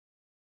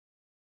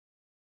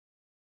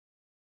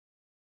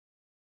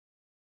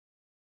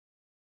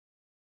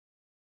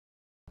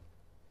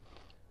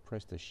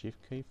press the Shift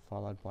key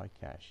followed by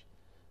Cash.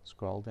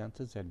 Scroll down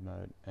to Z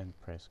mode and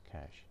press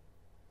Cash.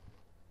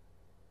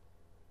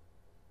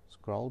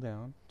 Scroll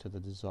down to the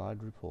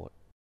desired report.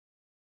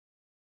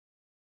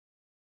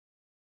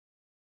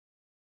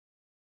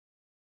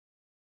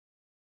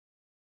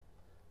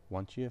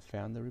 Once you have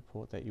found the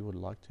report that you would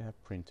like to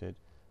have printed,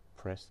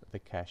 press the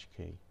Cash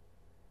key.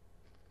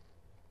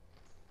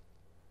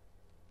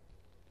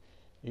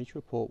 Each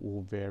report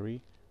will vary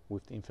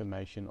with the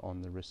information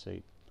on the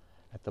receipt.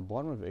 At the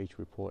bottom of each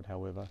report,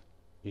 however,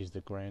 is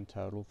the grand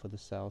total for the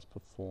sales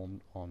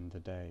performed on the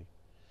day.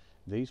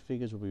 These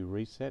figures will be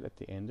reset at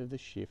the end of the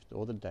shift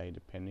or the day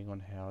depending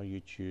on how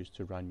you choose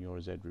to run your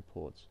Z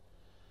reports.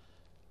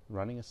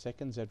 Running a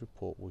second Z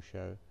report will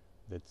show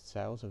that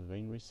sales have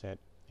been reset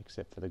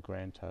except for the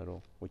grand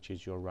total, which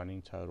is your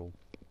running total.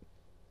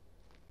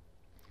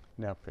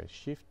 Now press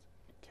Shift,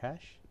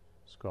 Cash,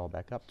 scroll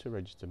back up to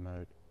register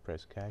mode,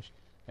 press Cash,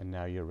 and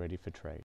now you're ready for trade.